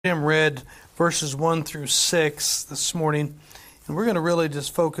Jim read verses 1 through 6 this morning, and we're going to really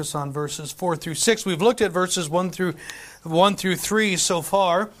just focus on verses 4 through 6. We've looked at verses 1 through 3 so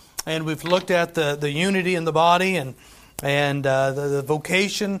far, and we've looked at the unity in the body and the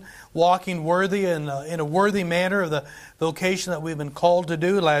vocation, walking worthy and in a worthy manner of the vocation that we've been called to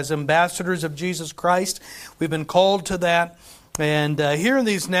do as ambassadors of Jesus Christ. We've been called to that. And here in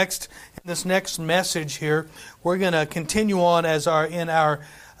this next message here, we're going to continue on as our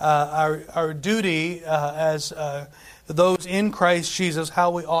duty as those in Christ Jesus,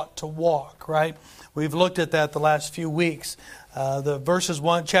 how we ought to walk. Right? We've looked at that the last few weeks.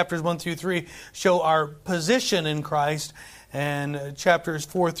 The chapters 1 through 3 show our position in Christ, and chapters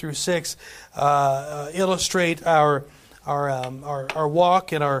 4 through 6 illustrate our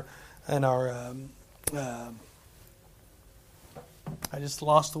walk and our. I just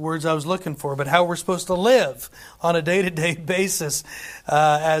lost the words I was looking for, but how we're supposed to live on a day-to-day basis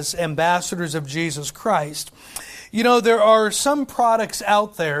as ambassadors of Jesus Christ. You know, there are some products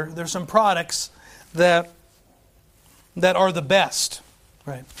out there. There's some products that are the best,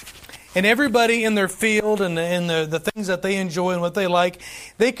 right? And everybody in their field and in the things that they enjoy and what they like,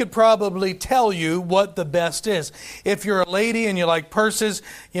 they could probably tell you what the best is. If you're a lady and you like purses,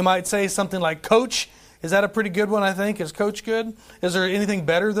 you might say something like Coach. Is that a pretty good one, I think? Is Coach good? Is there anything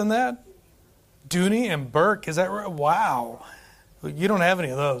better than that? Dooney and Burke, is that right? Wow. You don't have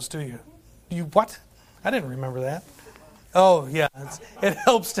any of those, do you? You what? I didn't remember that. Oh, yeah. It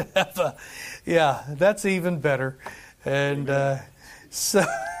helps to have yeah, that's even better. And but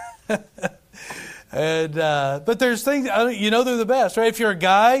there's things, you know, they're the best, right? If you're a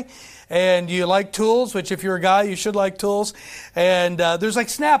guy and you like tools, which if you're a guy, you should like tools, and there's like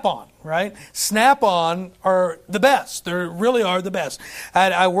Snap-on. Right? Snap-on are the best. They really are the best.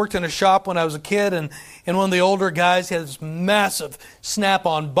 I worked in a shop when I was a kid, and one of the older guys had this massive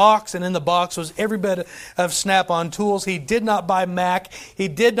Snap-on box, and in the box was every bit of Snap-on tools. He did not buy Mac. He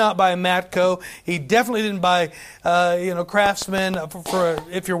did not buy Matco. He definitely didn't buy, Craftsman for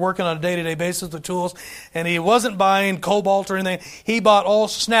if you're working on a day-to-day basis with tools. And he wasn't buying Cobalt or anything. He bought all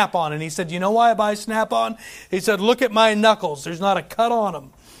Snap-on, and he said, "You know why I buy Snap-on?" He said, "Look at my knuckles. There's not a cut on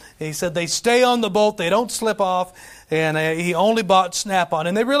them." He said they stay on the bolt, they don't slip off, and he only bought Snap-on,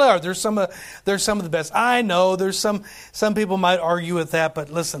 and they really are. There's some of the best. I know there's some people might argue with that,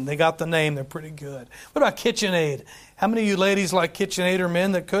 but listen, they got the name. They're pretty good. What about KitchenAid? How many of you ladies like KitchenAid or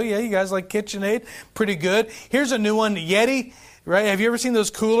men that cook? Yeah, you guys like KitchenAid? Pretty good. Here's a new one, Yeti. Right? Have you ever seen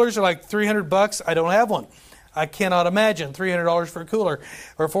those coolers? They're like $300. I don't have one. I cannot imagine $300 for a cooler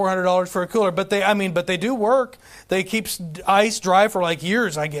or $400 for a cooler, but they do work. They keep ice dry for like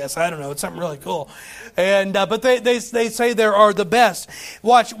years, I guess. I don't know. It's something really cool. And but they say there are the best.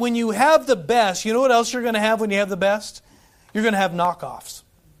 Watch, when you have the best, you know what else you're going to have when you have the best? You're going to have knockoffs.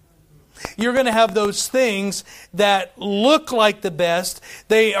 You're going to have those things that look like the best.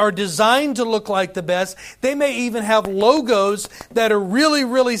 They are designed to look like the best. They may even have logos that are really,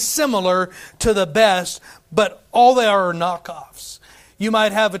 really similar to the best, but all they are knockoffs. You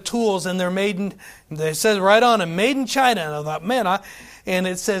might have a tools and they're they says right on them, made in China. And I thought, and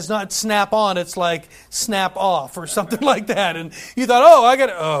it says not snap on, it's like snap off or something like that. And you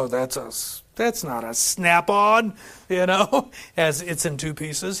thought, that's not a snap-on, as it's in two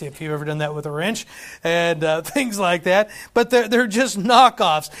pieces, if you've ever done that with a wrench, and things like that. But they're just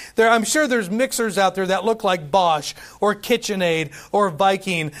knockoffs. I'm sure there's mixers out there that look like Bosch or KitchenAid or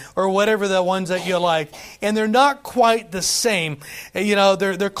Viking or whatever the ones that you like, and they're not quite the same.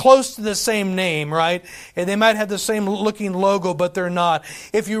 They're close to the same name, right? And they might have the same looking logo, but they're not.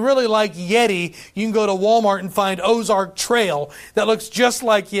 If you really like Yeti, you can go to Walmart and find Ozark Trail that looks just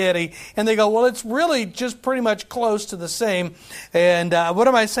like Yeti, and they go, well, it's really just pretty much close to the same. And what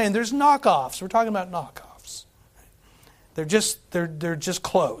am I saying? There's knockoffs. We're talking about knockoffs. They're just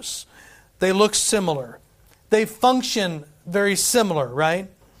close. They look similar. They function very similar, right?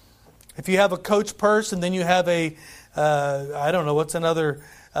 If you have a Coach purse and then you have a, I don't know, what's another...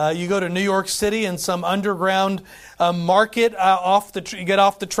 you go to New York City and some underground market you get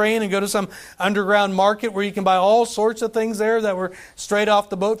off the train and go to some underground market where you can buy all sorts of things there that were straight off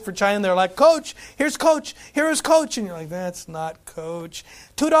the boat for China. And they're like, Coach, here's Coach, here's Coach. And you're like, that's not Coach.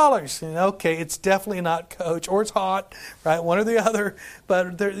 $2. Okay, it's definitely not Coach. Or it's Hot, right? One or the other.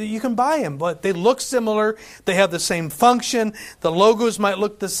 But you can buy them. But they look similar. They have the same function. The logos might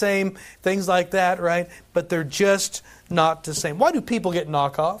look the same. Things like that, right? But they're just not the same. Why do people get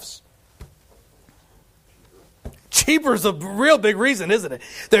knockoffs? Cheaper is a real big reason, isn't it?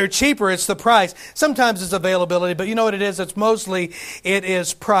 They're cheaper. It's the price. Sometimes it's availability, but you know what it is? It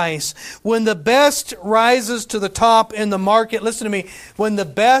is price. When the best rises to the top in the market, listen to me, when the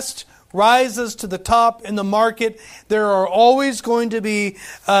best rises to the top in the market, there are always going to be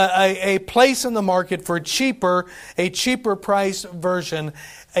a place in the market for a cheaper price version,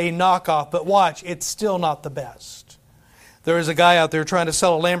 a knockoff. But watch, it's still not the best. There was a guy out there trying to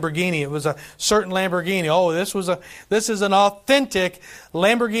sell a Lamborghini. It was a certain Lamborghini. Oh, this is an authentic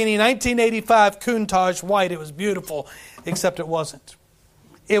Lamborghini 1985 Countach white. It was beautiful, except it wasn't.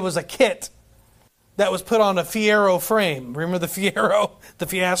 It was a kit that was put on a Fiero frame. Remember the Fiero? The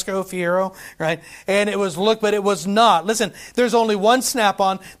Fiasco Fiero, right? And it was but it was not. Listen, there's only one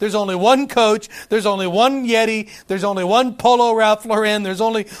Snap-on. There's only one Coach. There's only one Yeti. There's only one Polo Ralph Lauren. There's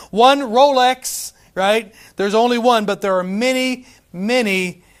only one Rolex, right? There's only one, but there are many,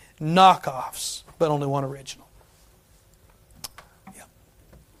 many knockoffs, but only one original. Yeah.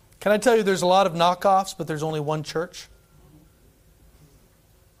 Can I tell you there's a lot of knockoffs, but there's only one church?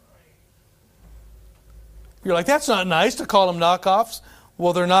 You're like, that's not nice to call them knockoffs.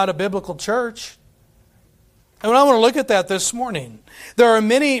 Well, they're not a biblical church. And I want to look at that this morning. There are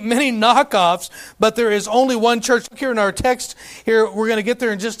many, many knockoffs, but there is only one church. Look here in our text here, we're going to get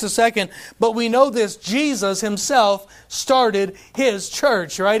there in just a second. But we know this, Jesus himself started his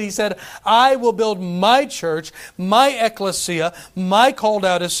church, right? He said, I will build my church, my ecclesia, my called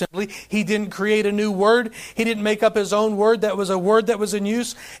out assembly. He didn't create a new word. He didn't make up his own word. That was a word that was in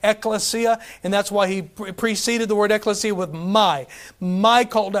use, ecclesia. And that's why he preceded the word ecclesia with my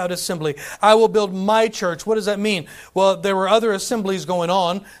called out assembly. I will build my church. What does that mean? Well, there were other assemblies going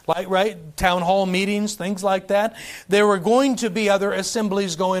on, like, right, town hall meetings, things like that. There were going to be other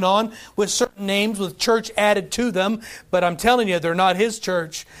assemblies going on with certain names, with church added to them. But I'm telling you, they're not his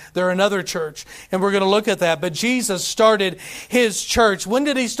church. They're another church. And we're going to look at that. But Jesus started his church. When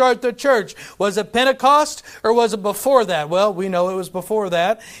did he start the church? Was it Pentecost or was it before that? Well, we know it was before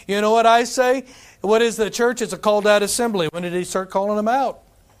that. You know what I say? What is the church? It's a called out assembly. When did he start calling them out?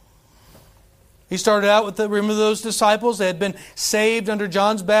 He started out with remember those disciples? They had been saved under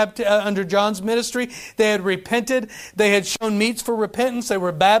John's ministry. They had repented. They had shown means for repentance. They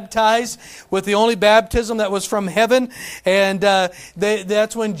were baptized with the only baptism that was from heaven. And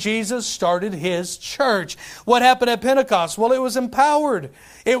that's when Jesus started his church. What happened at Pentecost? Well, it was empowered.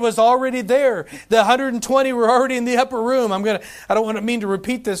 It was already there. The 120 were already in the upper room. I don't want to mean to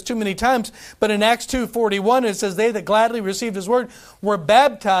repeat this too many times, but in Acts 2:41 it says, they that gladly received his word were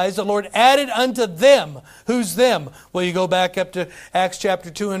baptized. The Lord added unto them. Who's them? Well, you go back up to Acts chapter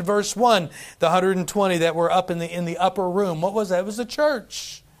 2 and verse 1. The 120 that were up in the upper room. What was that? It was the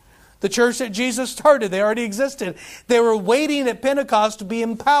church. The church that Jesus started. They already existed. They were waiting at Pentecost to be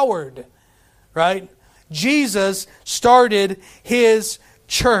empowered. Right? Jesus started his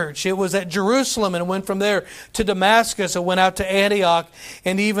church. It was at Jerusalem and went from there to Damascus. It went out to Antioch.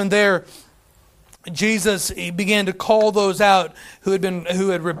 And even there, Jesus began to call those out who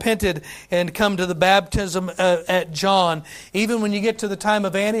had repented and come to the baptism at John. Even when you get to the time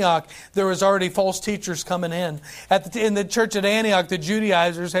of Antioch, there was already false teachers coming in. In the church at Antioch, the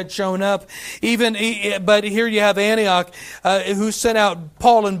Judaizers had shown up. But here you have Antioch, who sent out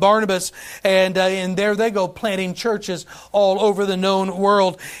Paul and Barnabas, and there they go planting churches all over the known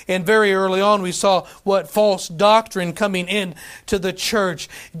world. And very early on, we saw what false doctrine coming in to the church.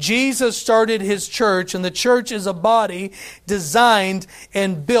 Jesus started his church, and the church is a body designed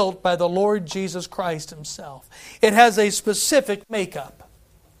and built by the Lord Jesus Christ himself. It has a specific makeup.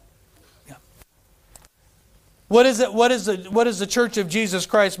 Yeah. What is the church of Jesus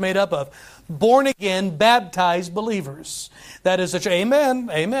Christ made up of? Born again, baptized believers. That is amen,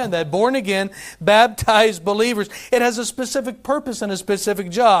 that born again, baptized believers. It has a specific purpose and a specific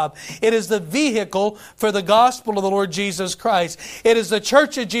job. It is the vehicle for the gospel of the Lord Jesus Christ. It is the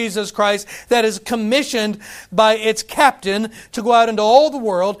church of Jesus Christ that is commissioned by its captain to go out into all the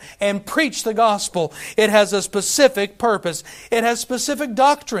world and preach the gospel. It has a specific purpose. It has specific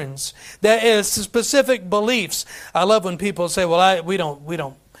doctrines. That is specific beliefs. I love when people say, well,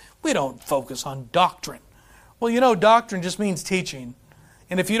 we don't focus on doctrine. Well, doctrine just means teaching.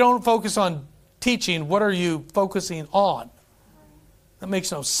 And if you don't focus on teaching, what are you focusing on? That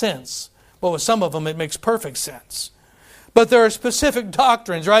makes no sense. Well, with some of them, it makes perfect sense. But there are specific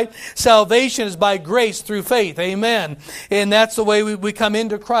doctrines, right? Salvation is by grace through faith. Amen. And that's the way we come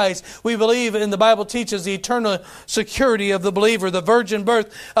into Christ. We believe, and the Bible teaches, the eternal security of the believer, the virgin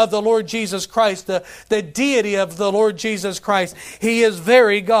birth of the Lord Jesus Christ, the deity of the Lord Jesus Christ. He is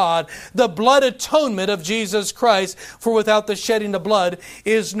very God. The blood atonement of Jesus Christ, for without the shedding of blood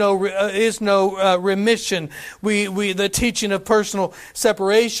is no remission. The teaching of personal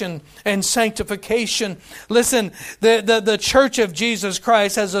separation and sanctification. Listen, the church of Jesus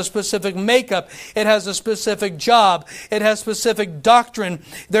Christ has a specific makeup. It has a specific job. It has specific doctrine.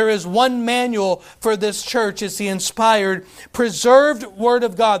 There is one manual for this church. It's the inspired, preserved Word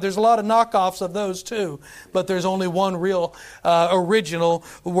of God. There's a lot of knockoffs of those too, but there's only one real original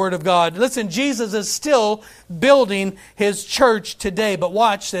Word of God. Listen, Jesus is still building His church today, but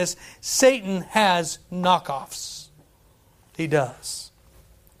watch this. Satan has knockoffs. He does.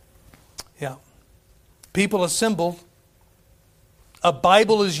 Yeah. People assembled. A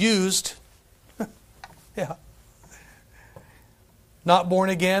Bible is used. Yeah. Not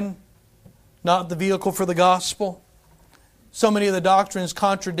born again. Not the vehicle for the gospel. So many of the doctrines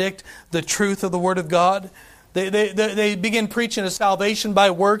contradict the truth of the Word of God. They begin preaching a salvation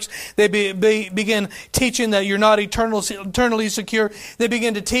by works. They begin teaching that you're not eternally secure. They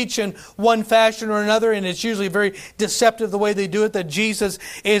begin to teach in one fashion or another, and it's usually very deceptive the way they do it, that Jesus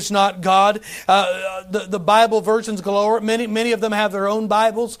is not God. The Bible versions galore. Many of them have their own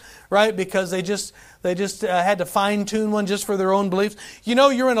Bibles, right? Because they just had to fine-tune one just for their own beliefs. You know,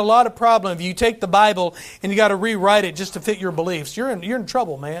 you're in a lot of problem if you take the Bible and you got to rewrite it just to fit your beliefs. You're in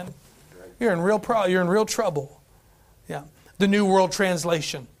trouble, man. You're in real trouble. Yeah. The New World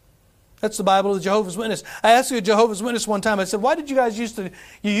Translation. That's the Bible of the Jehovah's Witness. I asked a Jehovah's Witness one time, I said, why did you guys you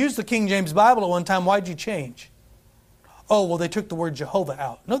used the King James Bible at one time, why did you change? Oh, well, they took the word Jehovah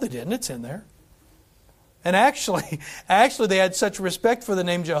out. No, they didn't. It's in there. And actually, they had such respect for the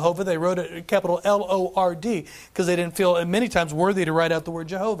name Jehovah, they wrote it capital L-O-R-D, because they didn't feel many times worthy to write out the word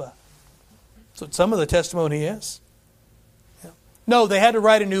Jehovah. So some of the testimony is. No, they had to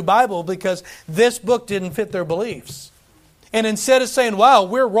write a new Bible because this book didn't fit their beliefs. And instead of saying, wow,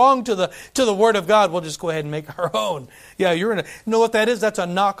 we're wrong to the Word of God, we'll just go ahead and make our own. Yeah, you know what that is? That's a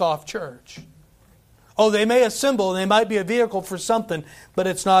knockoff church. Oh, they may assemble, they might be a vehicle for something, but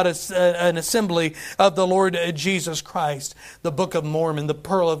it's not an assembly of the Lord Jesus Christ. The Book of Mormon, the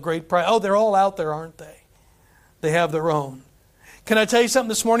Pearl of Great Price. Oh, they're all out there, aren't they? They have their own. Can I tell you something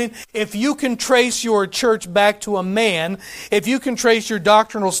this morning? If you can trace your church back to a man, if you can trace your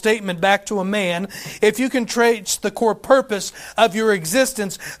doctrinal statement back to a man, if you can trace the core purpose of your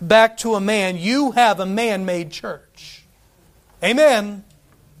existence back to a man, you have a man-made church. Amen.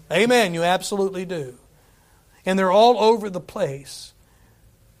 Amen. You absolutely do. And they're all over the place.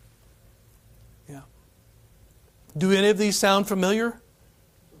 Yeah. Do any of these sound familiar?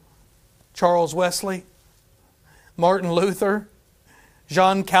 Charles Wesley, Martin Luther,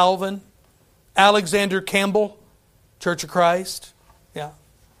 John Calvin, Alexander Campbell, Church of Christ. Yeah.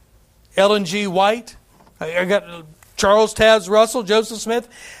 Ellen G. White. I got Charles Taze Russell, Joseph Smith,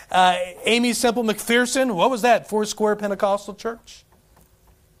 Amy Semple McPherson. What was that? Foursquare Pentecostal Church.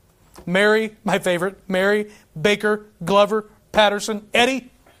 Mary, my favorite. Mary, Baker, Glover, Patterson, Eddie.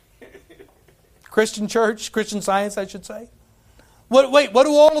 Christian Church, Christian Science, I should say. What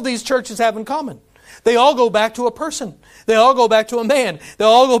do all of these churches have in common? They all go back to a person. They all go back to a man. They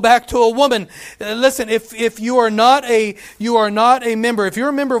all go back to a woman. Listen, if you are not a member, if you're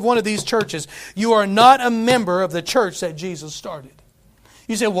a member of one of these churches, you are not a member of the church that Jesus started.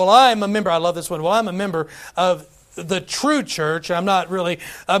 You say, well, I'm a member. I love this one. Well, I'm a member of the true church. I'm not really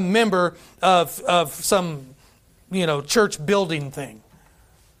a member of some, church building thing.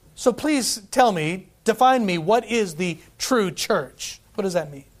 So please tell me, define me, what is the true church? What does that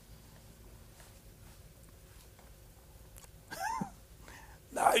mean?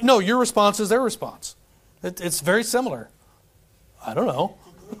 No, your response is their response. It's very similar. I don't know.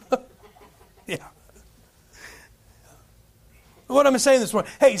 Yeah. What am I saying this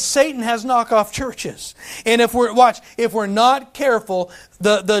morning? Hey, Satan has knockoff churches. And if we're not careful,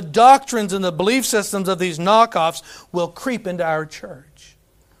 the doctrines and the belief systems of these knockoffs will creep into our church.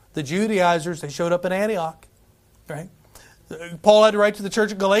 The Judaizers, they showed up in Antioch. Right? Paul had to write to the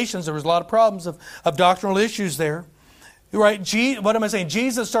church of Galatians. There was a lot of problems of doctrinal issues there. Right? What am I saying?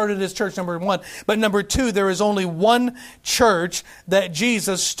 Jesus started His church, number one. But number two, there is only one church that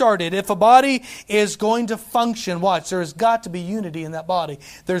Jesus started. If a body is going to function, watch, there has got to be unity in that body.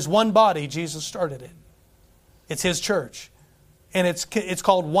 There's one body, Jesus started it. It's His church. And it's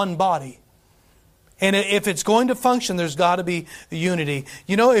called one body. And if it's going to function, there's got to be unity.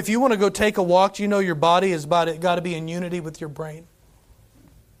 You know, if you want to go take a walk, you know your body has got to be in unity with your brain.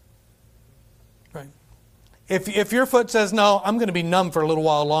 Right. If your foot says, no, I'm going to be numb for a little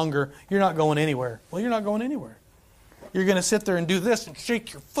while longer, you're not going anywhere. Well, you're not going anywhere. You're going to sit there and do this and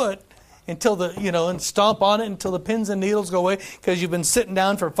shake your foot until and stomp on it until the pins and needles go away because you've been sitting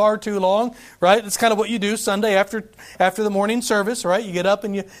down for far too long, right? It's kind of what you do Sunday after the morning service, right? You get up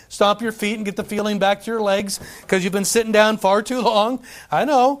and you stomp your feet and get the feeling back to your legs because you've been sitting down far too long. I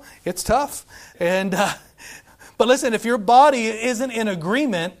know, it's tough. But listen, if your body isn't in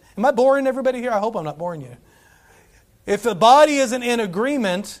agreement, am I boring everybody here? I hope I'm not boring you. If the body isn't in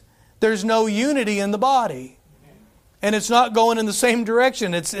agreement, there's no unity in the body. And it's not going in the same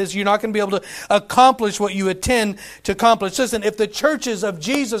direction. You're not going to be able to accomplish what you intend to accomplish. Listen, if the churches of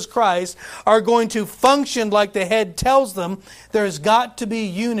Jesus Christ are going to function like the head tells them, there's got to be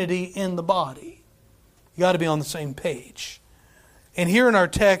unity in the body. You got to be on the same page. And here in our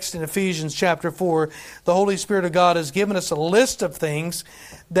text in Ephesians chapter 4, the Holy Spirit of God has given us a list of things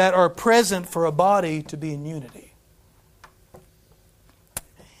that are present for a body to be in unity.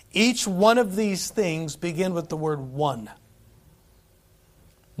 Each one of these things begin with the word one.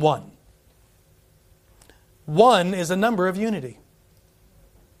 One. One is a number of unity.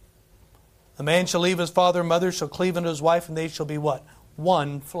 A man shall leave his father and mother, shall cleave unto his wife, and they shall be what?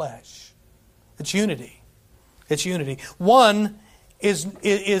 One flesh. It's unity. It's unity. One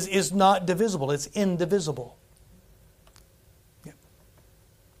is not divisible. It's indivisible.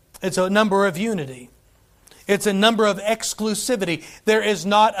 It's a number of unity. It's a number of exclusivity. There is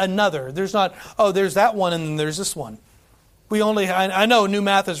not another. There's not, there's that one and then there's this one. I know new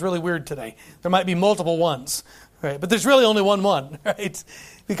math is really weird today. There might be multiple ones, right? But there's really only one, right?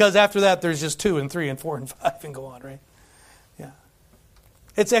 Because after that there's just 2 and 3 and 4 and 5 and go on, right? Yeah.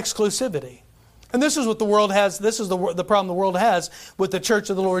 It's exclusivity. And this is what the world has, this is the problem the world has with the church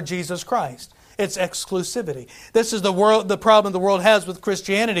of the Lord Jesus Christ. It's exclusivity. This is the problem the world has with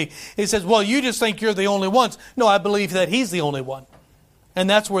Christianity. He says, well, you just think you're the only ones. No, I believe that He's the only one. And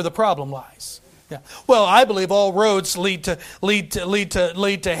that's where the problem lies. Yeah. Well, I believe all roads lead to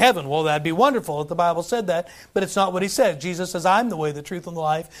heaven. Well, that'd be wonderful if the Bible said that, but it's not what He said. Jesus says, I'm the way, the truth, and the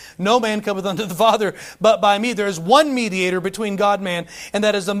life. No man cometh unto the Father but by me. There is one mediator between God and man, and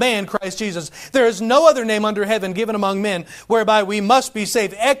that is the man, Christ Jesus. There is no other name under heaven given among men whereby we must be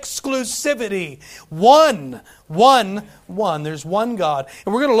saved. Exclusivity. One. There's one God.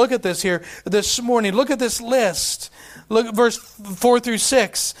 And we're going to look at this here this morning. Look at this list. Look at verse 4 through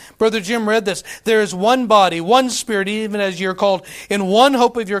 6. Brother Jim read this. There is one body, one Spirit, even as you're called, in one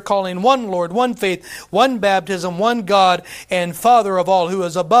hope of your calling, one Lord, one faith, one baptism, one God and Father of all, who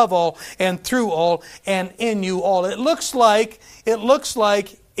is above all and through all and in you all. It looks like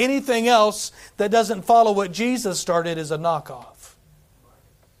anything else that doesn't follow what Jesus started is a knockoff.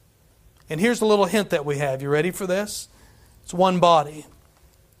 And here's a little hint that we have. You ready for this? It's one body.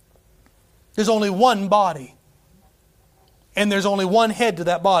 There's only one body. And there's only one head to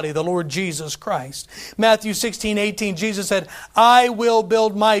that body, the Lord Jesus Christ. Matthew 16:18, Jesus said, I will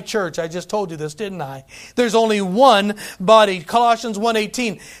build my church. I just told you this, didn't I? There's only one body. Colossians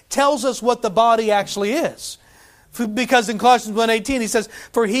 1:18 tells us what the body actually is. Because in Colossians 1:18 he says,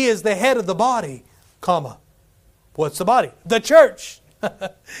 for He is the head of the body, comma. What's the body? The church.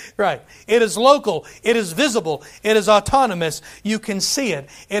 Right. It is local. It is visible. It is autonomous. You can see it.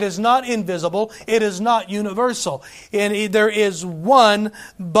 It is not invisible. It is not universal. And there is one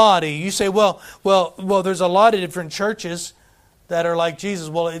body. You say, well, there's a lot of different churches that are like Jesus.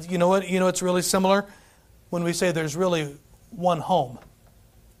 Well, you know what? It's really similar when we say there's really one home.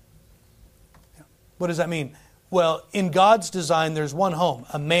 What does that mean? Well, in God's design, there's one home,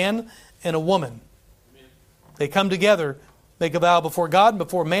 a man and a woman. They come together. Make a vow before God and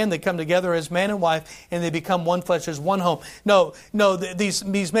before man. They come together as man and wife, and they become one flesh as one home. No,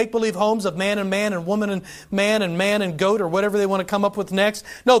 these make-believe homes of man and woman and man and goat or whatever they want to come up with next.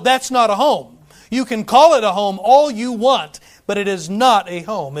 No, that's not a home. You can call it a home all you want, but it is not a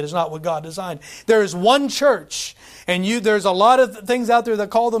home. It is not what God designed. There is one church, and there's a lot of things out there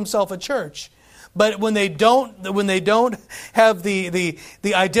that call themselves a church. But when they don't have the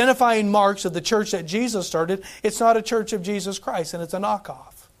identifying marks of the church that Jesus started, it's not a church of Jesus Christ, and it's a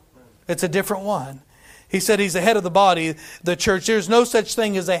knockoff. It's a different one. He said He's the head of the body, the church. There's no such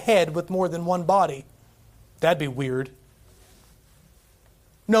thing as a head with more than one body. That'd be weird.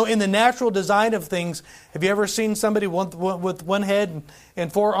 No, in the natural design of things, have you ever seen somebody with one head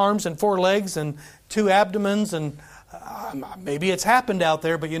and 4 arms and 4 legs and 2 abdomens and maybe it's happened out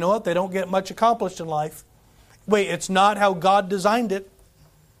there, but you know what? They don't get much accomplished in life. Wait, it's not how God designed it.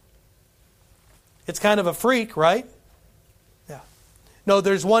 It's kind of a freak, right? Yeah. No,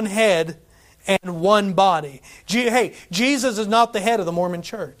 there's one head and one body. Hey, Jesus is not the head of the Mormon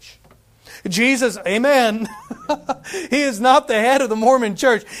church. Jesus, amen. He is not the head of the Mormon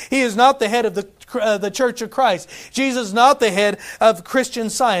church. He is not the head of the Church of Christ. Jesus is not the head of Christian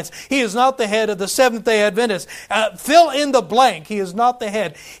Science. He is not the head of the Seventh-day Adventists. Fill in the blank. He is not the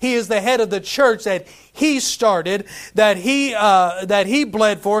head. He is the head of the church that He started, that He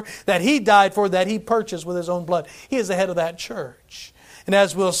bled for, that He died for, that He purchased with His own blood. He is the head of that church. And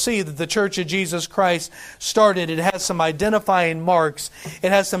as we'll see that the Church of Jesus Christ started, it has some identifying marks. It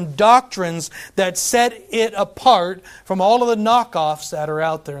has some doctrines that set it apart from all of the knockoffs that are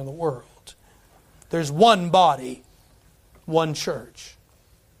out there in the world. There's one body, one church.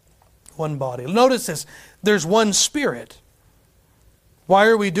 One body. Notice this. There's one Spirit. Why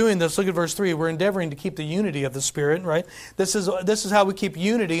are we doing this? Look at verse 3. We're endeavoring to keep the unity of the Spirit, right? This is how we keep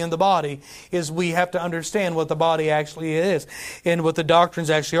unity in the body, is we have to understand what the body actually is and what the doctrines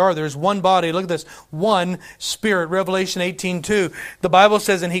actually are. There's one body. Look at this. One Spirit. Revelation 18:2. The Bible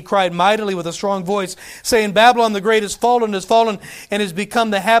says, and He cried mightily with a strong voice, saying, Babylon the great is fallen, and has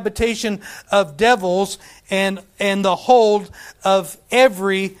become the habitation of devils and the hold of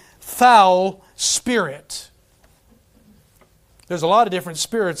every foul spirit. There's a lot of different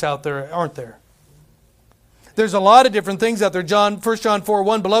spirits out there, aren't there? There's a lot of different things out there. 1 John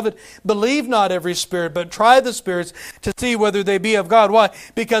 4:1, Beloved, believe not every spirit, but try the spirits to see whether they be of God. Why?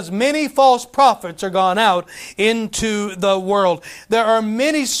 Because many false prophets are gone out into the world. There are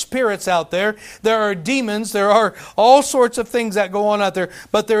many spirits out there. There are demons. There are all sorts of things that go on out there.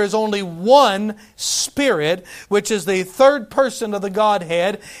 But there is only one Spirit, which is the third person of the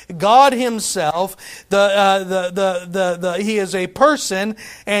Godhead, God Himself. He is a person,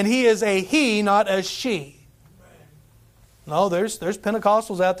 and He is a He, not a she. No, there's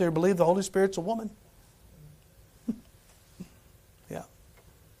Pentecostals out there who believe the Holy Spirit's a woman. Yeah.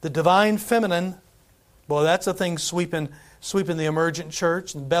 The divine feminine, boy, that's a thing sweeping the emergent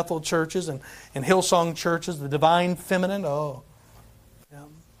church and Bethel churches and Hillsong churches. The divine feminine, oh. Yeah.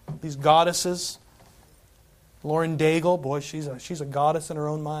 These goddesses. Lauren Daigle, boy, she's a goddess in her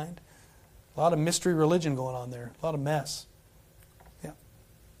own mind. A lot of mystery religion going on there. A lot of mess.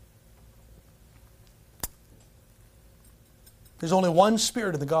 There's only one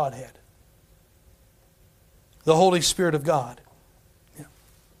Spirit in the Godhead. The Holy Spirit of God. Yeah.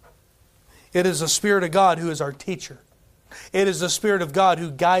 It is the Spirit of God who is our teacher. It is the Spirit of God who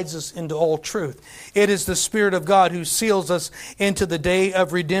guides us into all truth. It is the Spirit of God who seals us into the day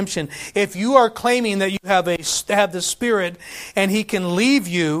of redemption. If you are claiming that you have the Spirit and He can leave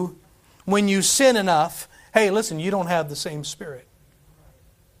you when you sin enough, hey, listen, you don't have the same Spirit.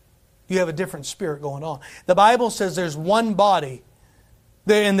 You have a different spirit going on. The Bible says there's one body,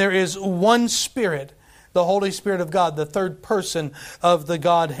 and there is one Spirit, the Holy Spirit of God, the third person of the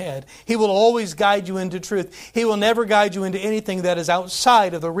Godhead. He will always guide you into truth. He will never guide you into anything that is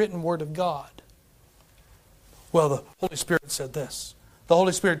outside of the written Word of God. Well, the Holy Spirit said this. The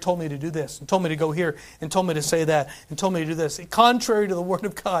Holy Spirit told me to do this, and told me to go here, and told me to say that, and told me to do this. Contrary to the Word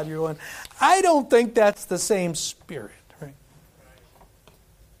of God, you're going, I don't think that's the same Spirit.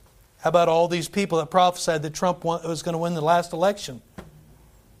 How about all these people that prophesied that Trump was going to win the last election?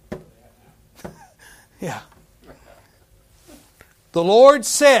 Yeah. The Lord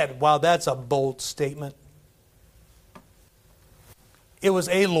said, wow, that's a bold statement. It was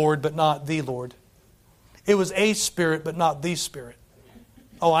a Lord, but not the Lord. It was a Spirit, but not the Spirit.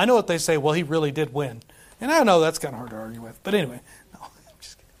 Oh, I know what they say. Well, He really did win. And I know that's kind of hard to argue with. But anyway, no, I'm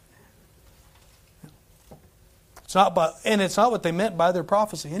just kidding. It's not what they meant by their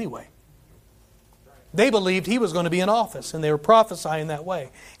prophecy anyway. They believed He was going to be in office, and they were prophesying that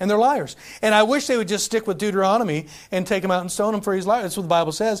way. And they're liars. And I wish they would just stick with Deuteronomy and take him out and stone him for he's liar. That's what the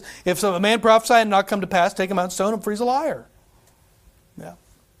Bible says. If a man prophesy and not come to pass, take him out and stone him for he's a liar. Yeah.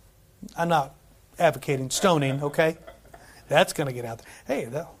 I'm not advocating stoning, okay? That's going to get out there. Hey,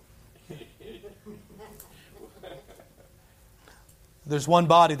 there's one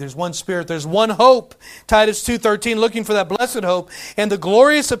body, there's one Spirit, there's one hope. Titus 2:13, looking for that blessed hope and the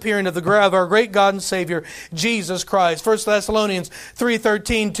glorious appearing of our great God and Savior, Jesus Christ. 1 Thessalonians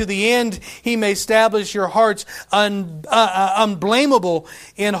 3:13, to the end He may establish your hearts unblameable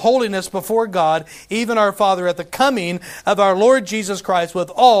in holiness before God, even our Father, at the coming of our Lord Jesus Christ with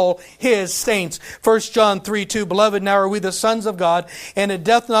all His saints. 1 John 3:2, beloved, now are we the sons of God, and it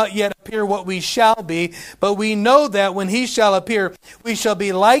doth not yet appear appear what we shall be, but we know that when He shall appear, we shall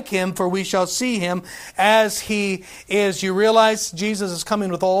be like Him, for we shall see Him as He is. You realize Jesus is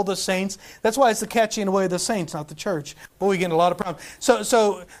coming with all the saints? That's why it's the catching away of the saints, not the church. Boy, we get in a lot of problems.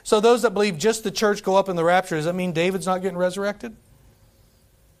 So those that believe just the church go up in the rapture, does that mean David's not getting resurrected?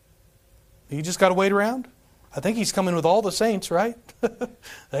 You just got to wait around? I think He's coming with all the saints, right?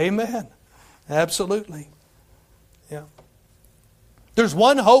 Amen. Absolutely. Yeah. There's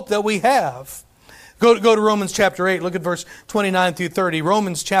one hope that we have. Go to Romans chapter 8. Look at verse 29 through 30.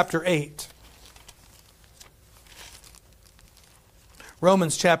 Romans chapter 8.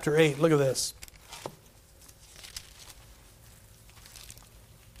 Romans chapter 8. Look at this.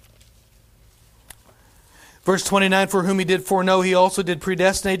 Verse 29, for whom He did foreknow, He also did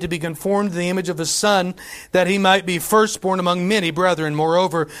predestinate to be conformed to the image of His Son, that He might be firstborn among many brethren.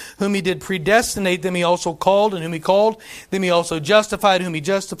 Moreover, whom He did predestinate, them He also called, and whom He called, them He also justified, whom He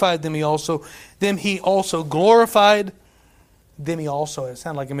justified, them He also glorified, them He also, it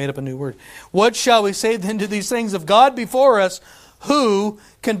sounded like I made up a new word. What shall we say then to these things? If God be for us, who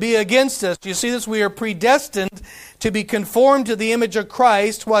can be against us? Do you see this? We are predestined to be conformed to the image of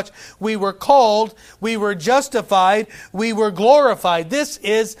Christ. What? We were called, we were justified, we were glorified. This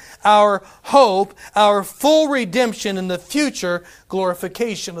is our hope, our full redemption in the future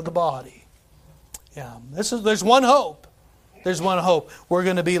glorification of the body. Yeah, there's one hope. There's one hope. We're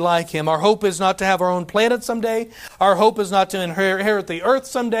going to be like Him. Our hope is not to have our own planet someday. Our hope is not to inherit the earth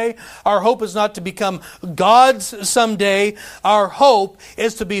someday. Our hope is not to become gods someday. Our hope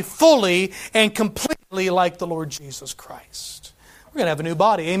is to be fully and completely like the Lord Jesus Christ. We're going to have a new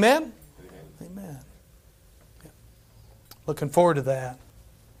body. Amen? Amen. Yeah. Looking forward to that.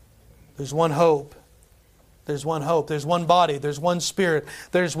 There's one hope. There's one hope. There's one body. There's one Spirit.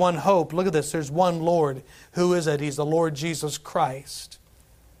 There's one hope. Look at this. There's one Lord. Who is it? He's the Lord Jesus Christ.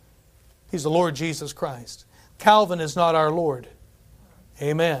 He's the Lord Jesus Christ. Calvin is not our Lord.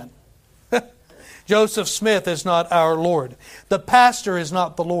 Amen. Joseph Smith is not our Lord. The pastor is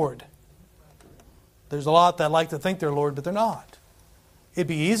not the Lord. There's a lot that like to think they're Lord, but they're not. It'd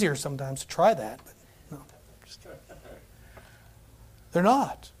be easier sometimes to try that, but no. They're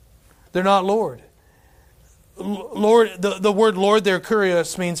not. They're not Lord. Lord, the word Lord there,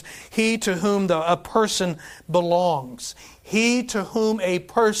 kurios, means He to whom a person belongs. He to whom a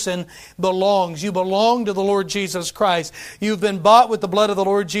person belongs. You belong to the Lord Jesus Christ. You've been bought with the blood of the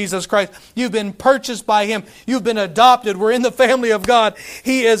Lord Jesus Christ. You've been purchased by Him. You've been adopted. We're in the family of God.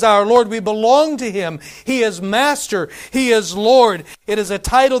 He is our Lord. We belong to Him. He is Master. He is Lord. It is a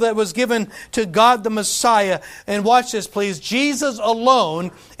title that was given to God the Messiah. And watch this, please. Jesus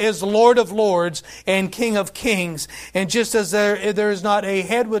alone is Lord of Lords and King of Kings. And just as there is not a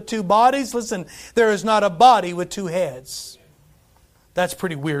head with two bodies, listen, there is not a body with two heads. That's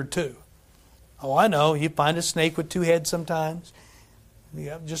pretty weird too. Oh, I know. You find a snake with two heads sometimes.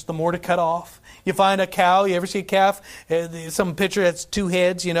 You have just the more to cut off. You find a cow. You ever see a calf? Some picture that's two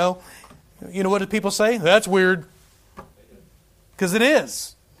heads, you know. You know what do people say? That's weird. Because it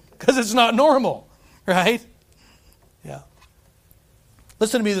is. Because it's not normal. Right? Yeah.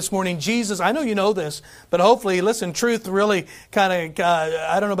 Listen to me this morning. Jesus, I know you know this, but hopefully, listen, truth really kind of,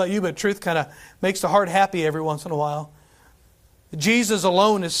 I don't know about you, but truth kind of makes the heart happy every once in a while. Jesus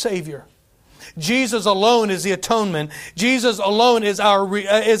alone is Savior. Jesus alone is the atonement. Jesus alone is our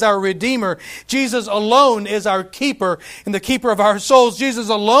Redeemer. Jesus alone is our keeper and the keeper of our souls. Jesus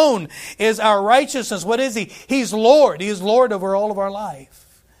alone is our righteousness. What is He? He's Lord. He is Lord over all of our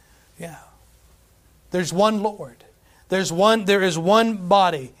life. Yeah. There's one Lord. There is one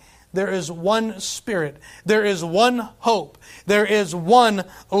body. There is one Spirit. There is one hope. There is one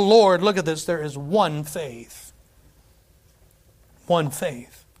Lord. Look at this. There is one faith. One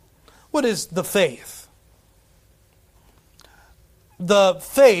faith. What is the faith? The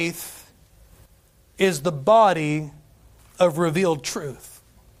faith is the body of revealed truth.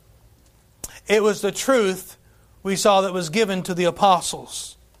 It was the truth we saw that was given to the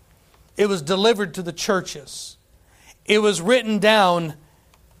apostles. It was delivered to the churches. It was written down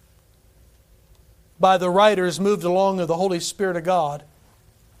by the writers moved along of the Holy Spirit of God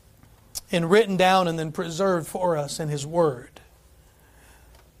and written down and then preserved for us in His Word.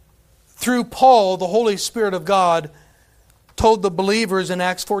 Through Paul, the Holy Spirit of God told the believers in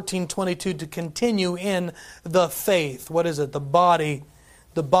Acts 14:22 to continue in the faith. What is it? The body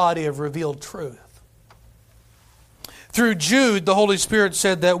of revealed truth. Through Jude, the Holy Spirit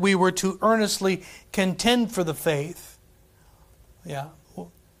said that we were to earnestly contend for the faith. Yeah.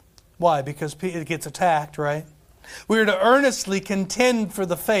 Why? Because it gets attacked, right? We are to earnestly contend for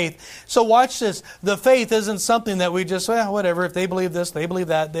the faith. So watch this. The faith isn't something that we just, well, whatever. If they believe this, they believe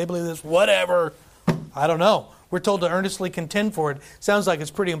that, they believe this, whatever. I don't know. We're told to earnestly contend for it. Sounds like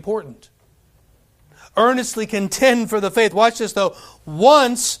it's pretty important. Earnestly contend for the faith. Watch this though.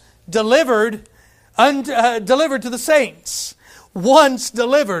 Once delivered to the saints. Once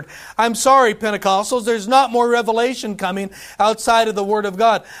delivered. I'm sorry, Pentecostals, there's not more revelation coming outside of the Word of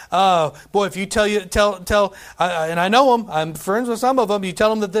God. Boy, if you tell, and I know them, I'm friends with some of them, you tell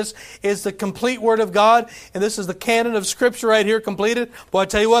them that this is the complete Word of God, and this is the canon of Scripture right here completed, boy, I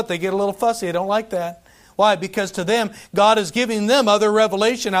tell you what, they get a little fussy. They don't like that. Why? Because to them, God is giving them other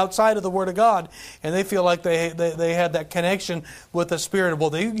revelation outside of the Word of God. And they feel like they had that connection with the Spirit.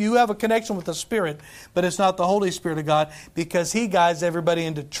 Well, you have a connection with the Spirit, but it's not the Holy Spirit of God, because He guides everybody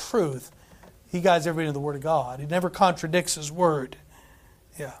into truth. He guides everybody into the Word of God. He never contradicts His Word.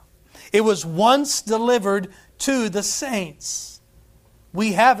 Yeah. It was once delivered to the saints.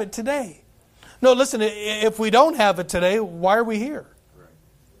 We have it today. No, listen, if we don't have it today, why are we here?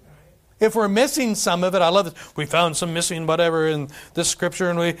 If we're missing some of it, I love it. We found some missing whatever in this scripture,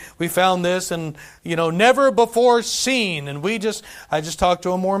 and we found this, and never before seen. And I just talked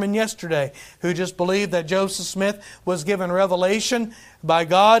to a Mormon yesterday who just believed that Joseph Smith was given revelation by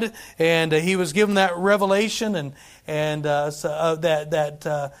God, and he was given that revelation, and that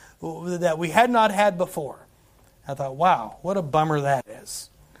we had not had before. I thought, wow, what a bummer that is.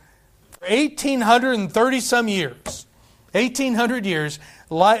 For 1,830 some years, 1,800 years.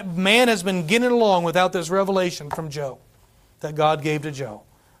 Man has been getting along without this revelation from Joe that God gave to Joe,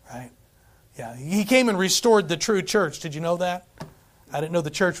 right? Yeah, He came and restored the true church. Did you know that? I didn't know the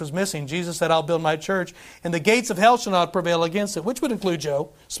church was missing. Jesus said, "I'll build my church, and the gates of hell shall not prevail against it," which would include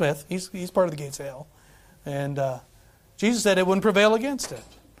Joe Smith. He's part of the gates of hell, and Jesus said it wouldn't prevail against it.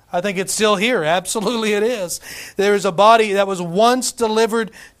 I think it's still here. Absolutely it is. There is a body that was once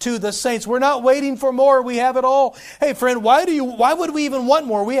delivered to the saints. We're not waiting for more. We have it all. Hey, friend, why would we even want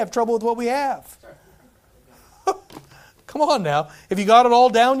more? We have trouble with what we have. Come on now. Have you got it all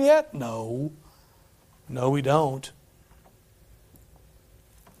down yet? No. No, we don't.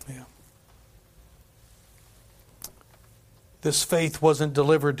 Yeah. This faith wasn't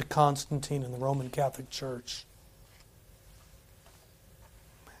delivered to Constantine in the Roman Catholic Church.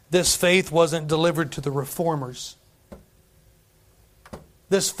 This faith wasn't delivered to the reformers.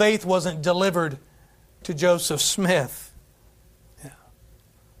 This faith wasn't delivered to Joseph Smith. Yeah.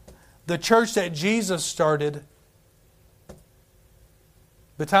 The church that Jesus started,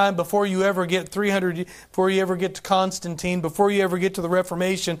 the time before you ever get 300, before you ever get to Constantine, before you ever get to the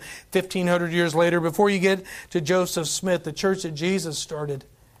Reformation 1,500 years later, before you get to Joseph Smith, the church that Jesus started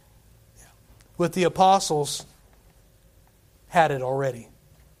with the apostles had it already.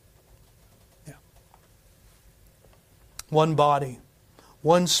 One body,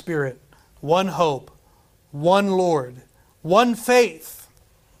 one Spirit, one hope, one Lord, one faith.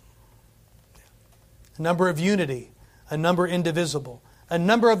 A number of unity, a number indivisible, a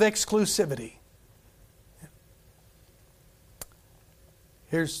number of exclusivity.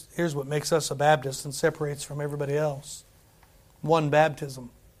 Here's what makes us a Baptist and separates from everybody else. One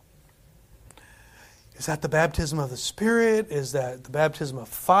baptism. Is that the baptism of the Spirit? Is that the baptism of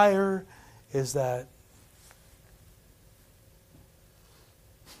fire? Is that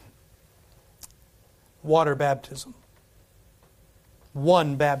water baptism?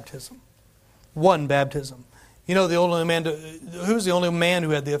 One baptism. One baptism. You know, who was the only man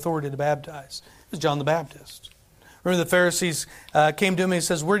who had the authority to baptize? It was John the Baptist. Remember the Pharisees came to him and he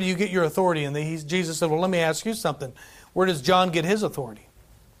says, "Where do you get your authority?" And Jesus said, "Well, let me ask you something. Where does John get his authority?"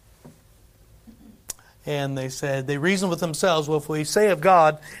 And they reasoned with themselves, well, if we say of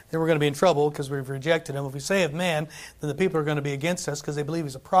God, then we're going to be in trouble because we've rejected Him. If we say of man, then the people are going to be against us because they believe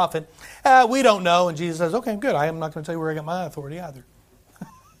He's a prophet. We don't know. And Jesus says, okay, good. I am not going to tell you where I got my authority either.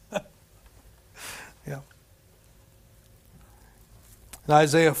 Yeah. In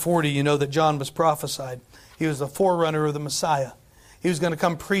Isaiah 40, you know that John was prophesied. He was the forerunner of the Messiah. He was going to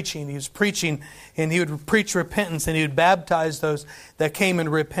come preaching. He was preaching, and He would preach repentance, and He would baptize those that came in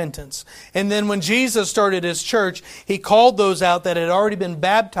repentance. And then when Jesus started His church, He called those out that had already been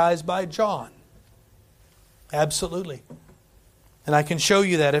baptized by John. Absolutely. And I can show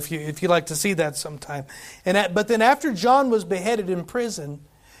you that if you'd like to see that sometime. But then after John was beheaded in prison,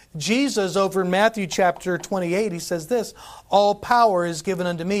 Jesus, over in Matthew chapter 28, He says this, "All power is given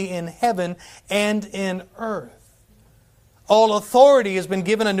unto me in heaven and in earth. All authority has been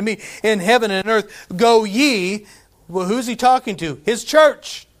given unto me in heaven and earth. Go ye," well, who's He talking to? His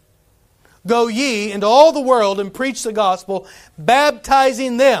church. "Go ye into all the world and preach the gospel,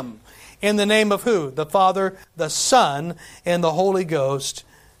 baptizing them In the name of who? The Father, the Son, and the Holy Ghost,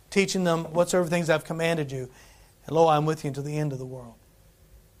 teaching them whatsoever things I've commanded you. And lo, I'm with you until the end of the world.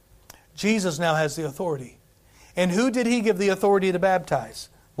 Jesus now has the authority. And who did He give the authority to baptize?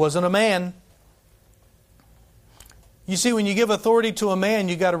 Wasn't a man. You see, when you give authority to a man,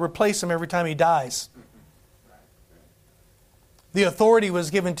 you got to replace him every time he dies. The authority was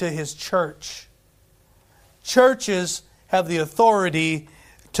given to His church. Churches have the authority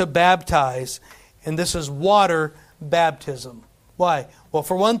to baptize, and this is water baptism. Why? Well,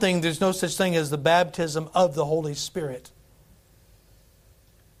 for one thing, there's no such thing as the baptism of the Holy Spirit.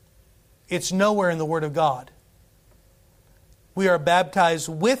 It's nowhere in the Word of God. We are baptized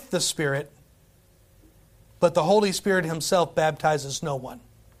with the Spirit, but the Holy Spirit Himself baptizes no one.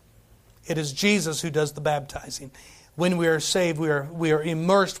 It is Jesus who does the baptizing. When we are saved, we are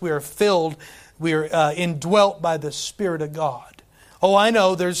immersed, we are filled, we are indwelt by the Spirit of God. Oh, I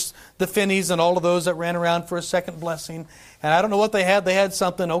know there's the Finneys and all of those that ran around for a second blessing. And I don't know what they had. They had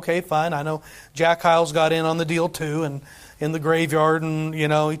something. Okay, fine. I know Jack Hyles got in on the deal too, and in the graveyard, and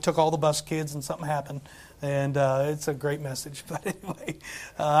he took all the bus kids and something happened. And it's a great message. But anyway,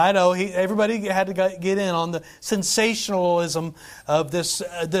 I know everybody had to get in on the sensationalism of this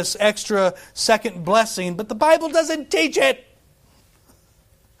extra second blessing. But the Bible doesn't teach it.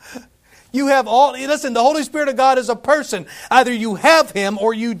 You have listen, the Holy Spirit of God is a person. Either you have Him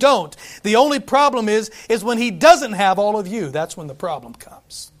or you don't. The only problem is when He doesn't have all of you. That's when the problem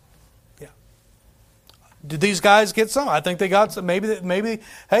comes. Yeah. Did these guys get some? I think they got some. Maybe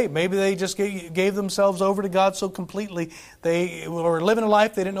they just gave themselves over to God so completely they were living a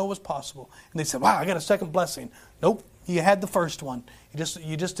life they didn't know was possible. And they said, "Wow, I got a second blessing." Nope, you had the first one.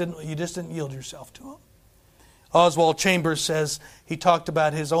 You just didn't yield yourself to Him. Oswald Chambers says he talked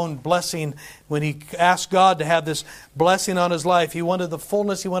about his own blessing when he asked God to have this blessing on his life. He wanted the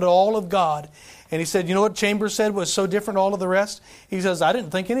fullness, he wanted all of God. And he said, you know what Chambers said was so different than all of the rest? He says, I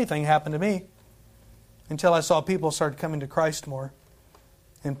didn't think anything happened to me until I saw people start coming to Christ more.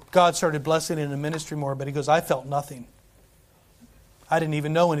 And God started blessing in the ministry more. But he goes, I felt nothing. I didn't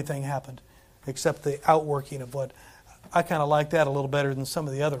even know anything happened except the outworking of what. I kind of like that a little better than some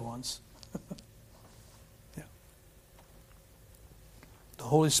of the other ones. The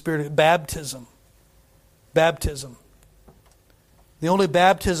Holy Spirit, baptism. Baptism. The only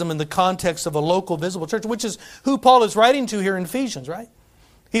baptism in the context of a local visible church, which is who Paul is writing to here in Ephesians, right?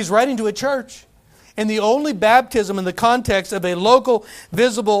 He's writing to a church. And the only baptism in the context of a local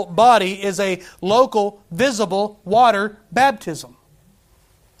visible body is a local visible water baptism.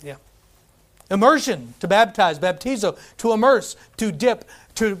 Yeah. Immersion, to baptize, baptizo, to immerse, to dip,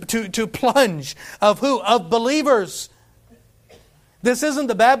 to plunge. Of who? Of believers. This isn't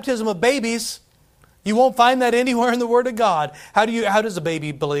the baptism of babies. You won't find that anywhere in the Word of God. How does a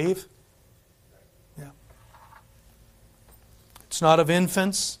baby believe? Yeah. It's not of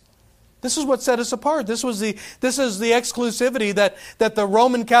infants. This is what set us apart. This is the exclusivity that the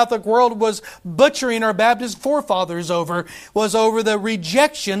Roman Catholic world was butchering our Baptist forefathers over, was over the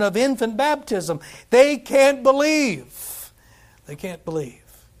rejection of infant baptism. They can't believe. They can't believe.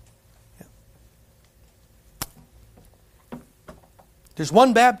 There's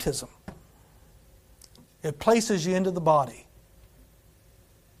one baptism. It places you into the body.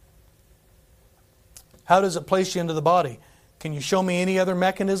 How does it place you into the body? Can you show me any other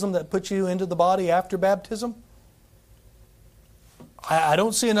mechanism that puts you into the body after baptism? I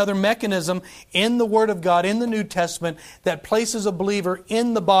don't see another mechanism in the Word of God, in the New Testament, that places a believer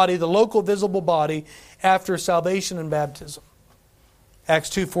in the body, the local visible body, after salvation and baptism.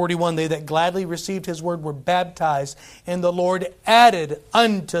 Acts 2:41, they that gladly received His word were baptized, and the Lord added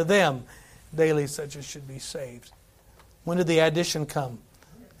unto them daily such as should be saved. When did the addition come?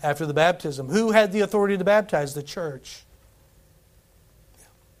 After the baptism. Who had the authority to baptize? The church.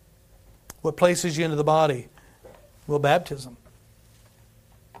 What places you into the body? Well, baptism.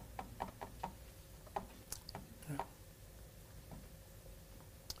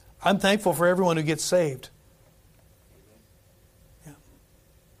 I'm thankful for everyone who gets saved.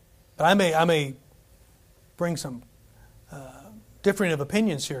 But I may bring some differing of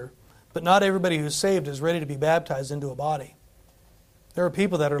opinions here, but not everybody who's saved is ready to be baptized into a body. There are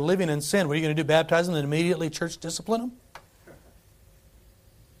people that are living in sin. What are you going to do, baptize them and immediately church discipline them?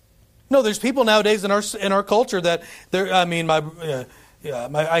 No, there's people nowadays in our culture that I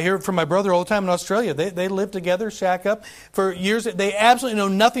hear it from my brother all the time in Australia. They live together, shack up for years. They absolutely know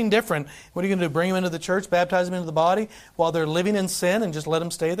nothing different. What are you going to do? Bring them into the church, baptize them into the body while they're living in sin and just let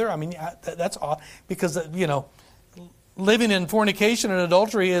them stay there? I mean, that's odd because living in fornication and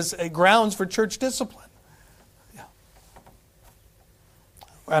adultery is grounds for church discipline. Yeah.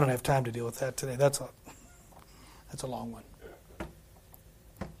 I don't have time to deal with that today. That's a long one.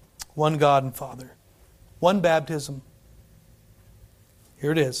 One God and Father. One baptism.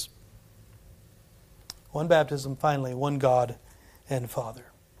 Here it is. One baptism, finally, one God and Father.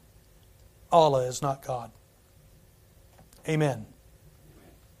 Allah is not God. Amen.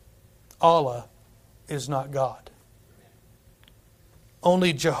 Allah is not God.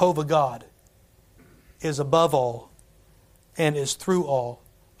 Only Jehovah God is above all and is through all.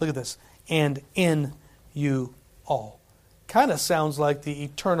 Look at this. And in you all. Kind of sounds like the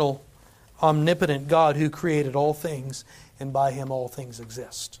eternal, omnipotent God who created all things, and by Him all things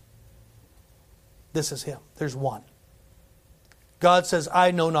exist. This is Him. There's one. God says,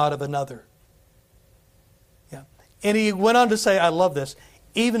 I know not of another. Yeah. And He went on to say, I love this,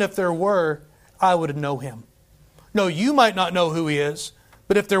 even if there were, I would know Him. No, you might not know who He is,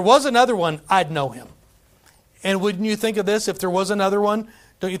 but if there was another one, I'd know Him. And wouldn't you think of this, if there was another one,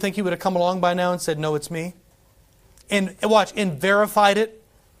 don't you think He would have come along by now and said, no, it's me? And watch, and verified it.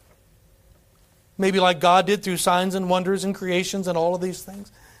 Maybe like God did through signs and wonders and creations and all of these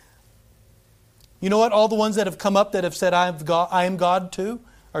things. You know what? All the ones that have come up that have said, I am God too,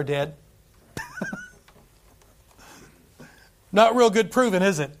 are dead. Not real good proving,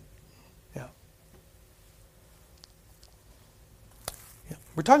 is it? Yeah.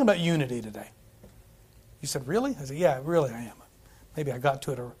 We're talking about unity today. You said, really? I said, yeah, really I am. Maybe I got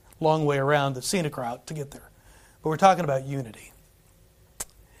to it a long way around the scenic route to get there. But we're talking about unity.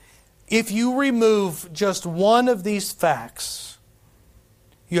 If you remove just one of these facts,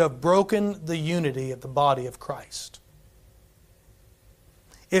 you have broken the unity of the body of Christ.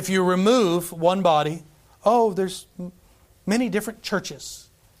 If you remove one body, there's many different churches.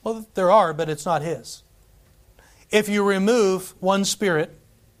 Well, there are, but it's not His. If you remove one Spirit,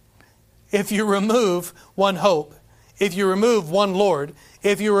 if you remove one hope, if you remove one Lord,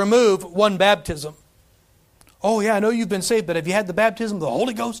 if you remove one baptism, oh yeah, I know you've been saved, but have you had the baptism of the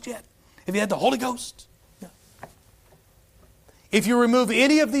Holy Ghost yet? Have you had the Holy Ghost? Yeah. If you remove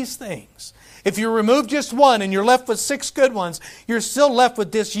any of these things, if you remove just one and you're left with 6 good ones, you're still left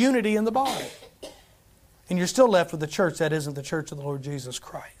with disunity in the body. And you're still left with a church that isn't the church of the Lord Jesus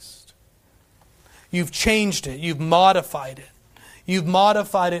Christ. You've changed it. You've modified it. You've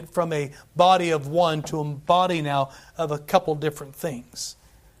modified it from a body of one to a body now of a couple different things.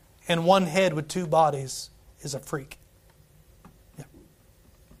 And one head with 2 bodies is a freak. Yeah.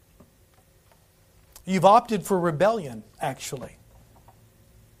 You've opted for rebellion, actually.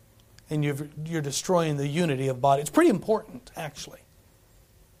 And you're destroying the unity of body. It's pretty important, actually.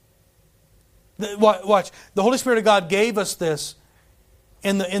 Watch. The Holy Spirit of God gave us this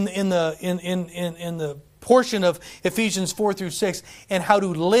in the portion of Ephesians 4 through 6, and how to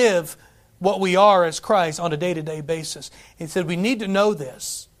live what we are as Christ on a day-to-day basis. He said we need to know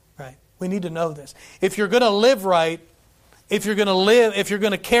this, right? We need to know this. If you're going to live right, if you're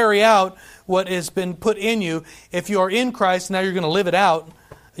going to carry out what has been put in you, if you are in Christ, now you're going to live it out,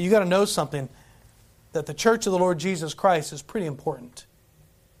 you got to know something, that the church of the Lord Jesus Christ is pretty important.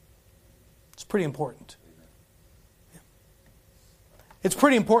 It's pretty important. It's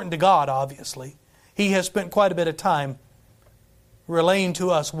pretty important to God, obviously. He has spent quite a bit of time relaying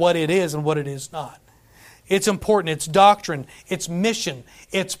to us what it is and what it is not. It's important. It's doctrine. It's mission.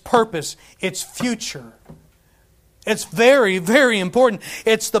 It's purpose. It's future. It's very, very important.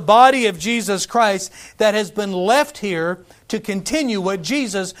 It's the body of Jesus Christ that has been left here to continue what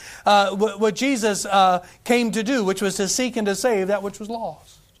Jesus came to do, which was to seek and to save that which was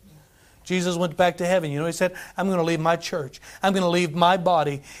lost. Jesus went back to heaven. You know, He said, I'm going to leave my church. I'm going to leave my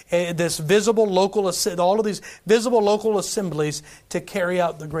body, this visible local, all of these visible local assemblies to carry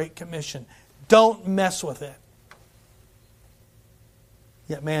out the Great Commission. Don't mess with it.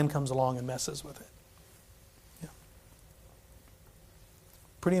 Yet man comes along and messes with it. Yeah.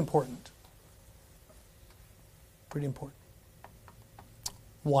 Pretty important. Pretty important.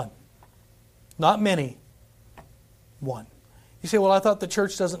 One. Not many. One. You say, well, I thought the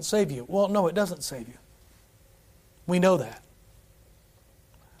church doesn't save you. Well, no, it doesn't save you. We know that.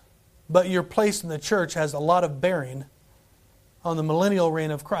 But your place in the church has a lot of bearing on the millennial reign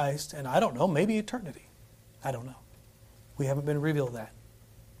of Christ, and I don't know, maybe eternity. I don't know. We haven't been revealed that.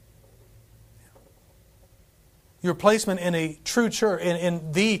 Your placement in a true church,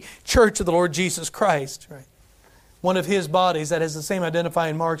 in the church of the Lord Jesus Christ, right? One of His bodies that has the same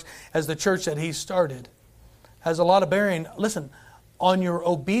identifying marks as the church that He started, has a lot of bearing, listen, on your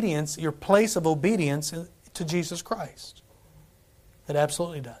obedience, your place of obedience to Jesus Christ. It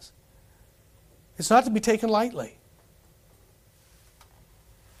absolutely does. It's not to be taken lightly.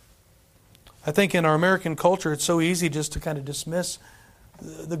 I think in our American culture, it's so easy just to kind of dismiss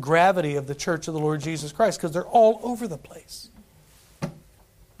the gravity of the church of the Lord Jesus Christ, because they're all over the place.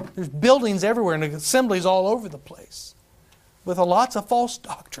 There's buildings everywhere and assemblies all over the place with lots of false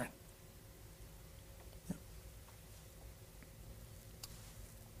doctrine.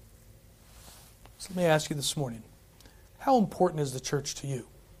 So let me ask you this morning, how important is the church to you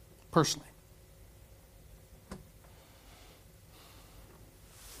personally?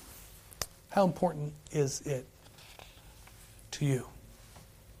 How important is it to you?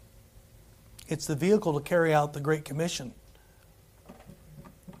 It's the vehicle to carry out the Great Commission.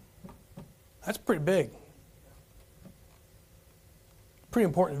 That's pretty big. Pretty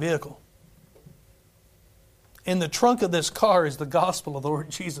important vehicle. In the trunk of this car is the gospel of the Lord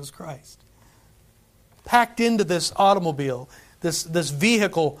Jesus Christ. Packed into this automobile, this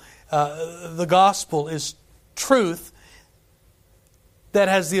vehicle, the gospel is truth that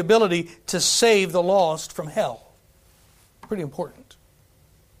has the ability to save the lost from hell. Pretty important.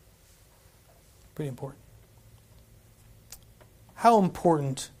 Pretty important. How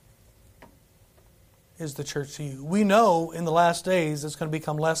important is the church to you? We know in the last days it's going to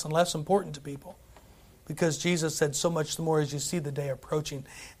become less and less important to people, because Jesus said, so much the more as you see the day approaching.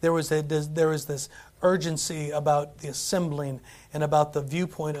 There was this urgency about the assembling and about the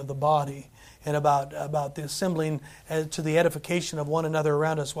viewpoint of the body and about the assembling to the edification of one another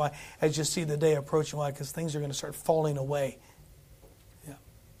around us. Why? As you see the day approaching. Why? Because things are going to start falling away. Yeah.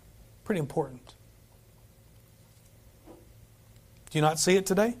 Pretty important. Do you not see it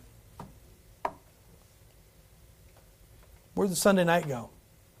today? Where did Sunday night go?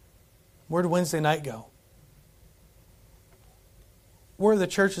 Where did Wednesday night go? Where are the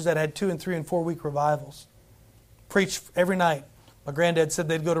churches that had 2 and 3 and 4 week revivals? Preached every night. My granddad said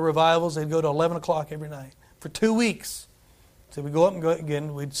they'd go to revivals. They'd go to 11 o'clock every night for 2 weeks. So we'd go up and go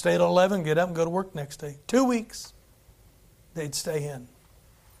again. We'd stay at 11, get up and go to work next day. 2 weeks they'd stay in.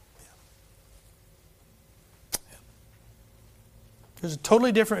 Yeah. There's a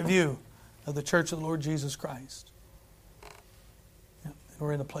totally different view of the church of the Lord Jesus Christ. Yeah.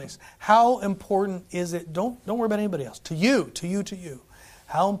 We're in a place. How important is it? Don't worry about anybody else. To you.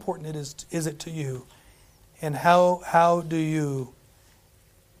 How important is it to you? And how do you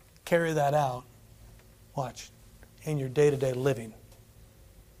carry that out? Watch. In your day-to-day living.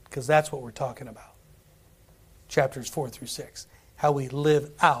 Because that's what we're talking about. Chapters 4 through 6. How we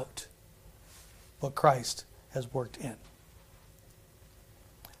live out what Christ has worked in.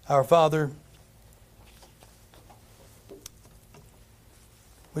 Our Father,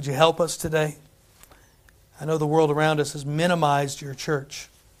 would you help us today? I know the world around us has minimized your church.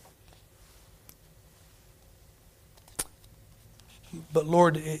 But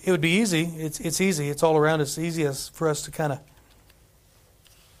Lord, it would be easy. It's easy. It's all around us. It's easy for us to kind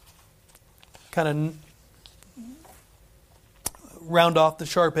of round off the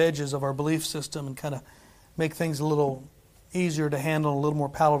sharp edges of our belief system and kind of make things a little easier to handle, a little more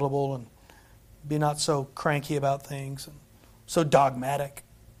palatable, and be not so cranky about things and so dogmatic.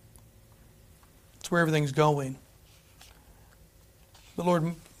 It's where everything's going. But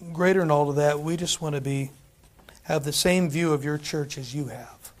Lord, greater than all of that, we just want to have the same view of your church as you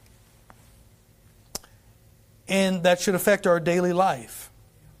have. And that should affect our daily life.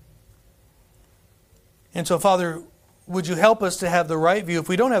 And so, Father, would you help us to have the right view? If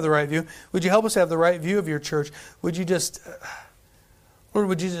we don't have the right view, would you help us to have the right view of your church? Would you just,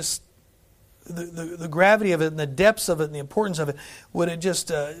 Lord, the gravity of it and the depths of it and the importance of it, would it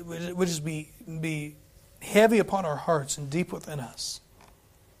just be heavy upon our hearts and deep within us?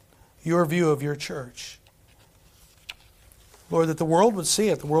 Your view of your church. Lord, that the world would see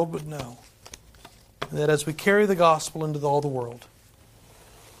it, the world would know. And that as we carry the gospel into all the world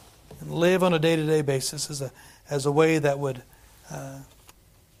and live on a day-to-day basis as a way that would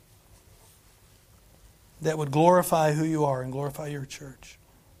glorify who you are and glorify your church.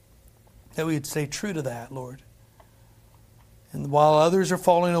 That we would stay true to that, Lord. And while others are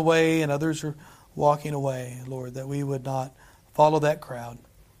falling away and others are walking away, Lord, that we would not follow that crowd.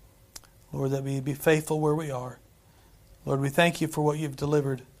 Lord, that we be faithful where we are. Lord, we thank you for what you've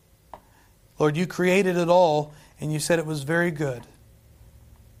delivered. Lord, you created it all, and you said it was very good.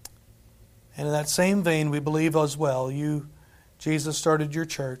 And in that same vein, we believe as well, you, Jesus, started your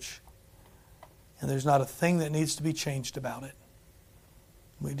church, and there's not a thing that needs to be changed about it.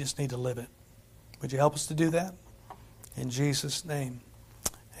 We just need to live it. Would you help us to do that? In Jesus' name,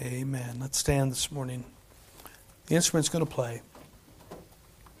 amen. Let's stand this morning. The instrument's going to play.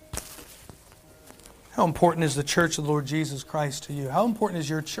 How important is the church of the Lord Jesus Christ to you? How important is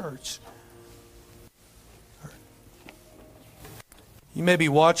your church? You may be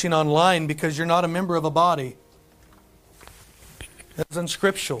watching online because you're not a member of a body. That's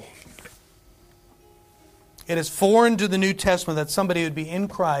unscriptural. It is foreign to the New Testament that somebody would be in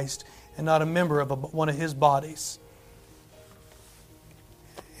Christ and not a member of one of His bodies.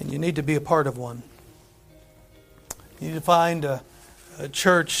 And you need to be a part of one. You need to find a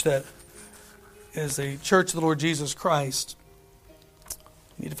church that is the church of the Lord Jesus Christ.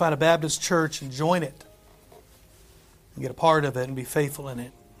 You need to find a Baptist church and join it. And get a part of it and be faithful in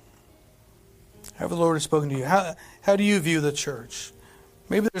it. However the Lord has spoken to you. How do you view the church?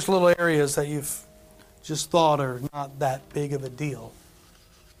 Maybe there's little areas that you've just thought are not that big of a deal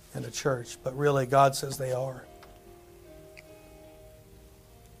in a church, but really God says they are.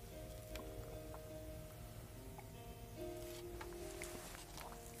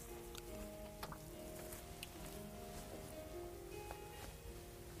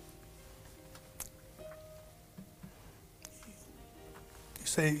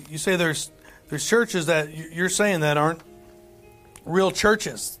 You say there's churches that you're saying that aren't real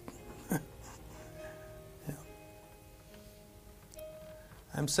churches. Yeah.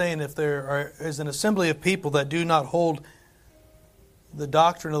 I'm saying if there is an assembly of people that do not hold the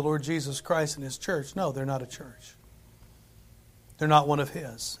doctrine of the Lord Jesus Christ in His church, no, they're not a church. They're not one of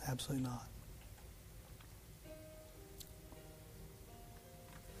His. Absolutely not.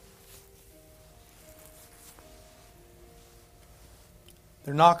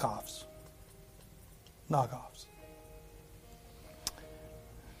 They're knockoffs. Knockoffs.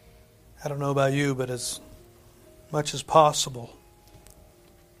 I don't know about you, but as much as possible,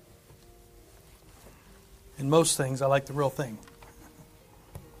 in most things, I like the real thing.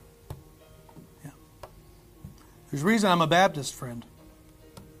 Yeah. There's a reason I'm a Baptist, friend.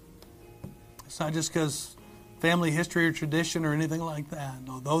 It's not just because family history or tradition or anything like that,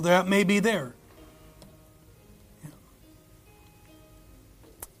 although that may be there.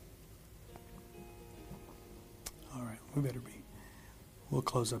 We better be. We'll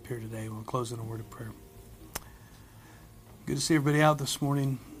close up here today. We'll close in a word of prayer. Good to see everybody out this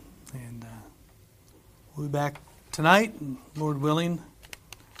morning. And we'll be back tonight, Lord willing.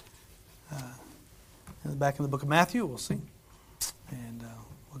 Back in the book of Matthew, we'll see. And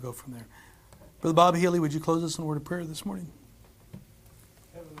we'll go from there. Brother Bob Healy, would you close us in a word of prayer this morning?